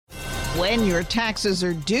when your taxes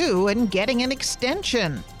are due and getting an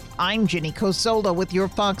extension. I'm Ginny Cosolda with your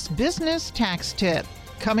Fox Business Tax Tip.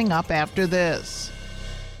 Coming up after this.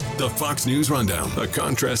 The Fox News Rundown, a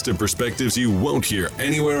contrast in perspectives you won't hear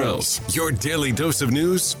anywhere else. Your daily dose of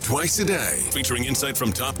news twice a day, featuring insight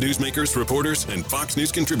from top newsmakers, reporters, and Fox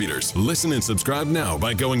News contributors. Listen and subscribe now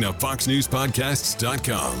by going to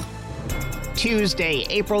foxnewspodcasts.com. Tuesday,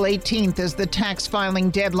 April 18th is the tax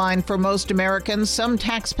filing deadline for most Americans. Some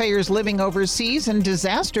taxpayers living overseas and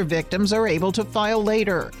disaster victims are able to file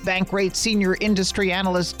later. Bankrate senior industry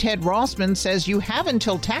analyst Ted Rossman says you have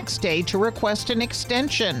until tax day to request an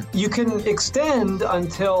extension. You can extend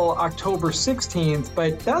until October 16th,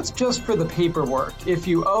 but that's just for the paperwork. If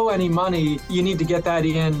you owe any money, you need to get that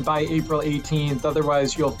in by April 18th,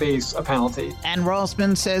 otherwise you'll face a penalty. And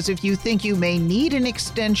Rossman says if you think you may need an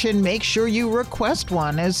extension, make sure you request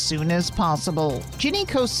one as soon as possible. Ginny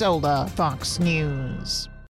Cosolda, Fox News.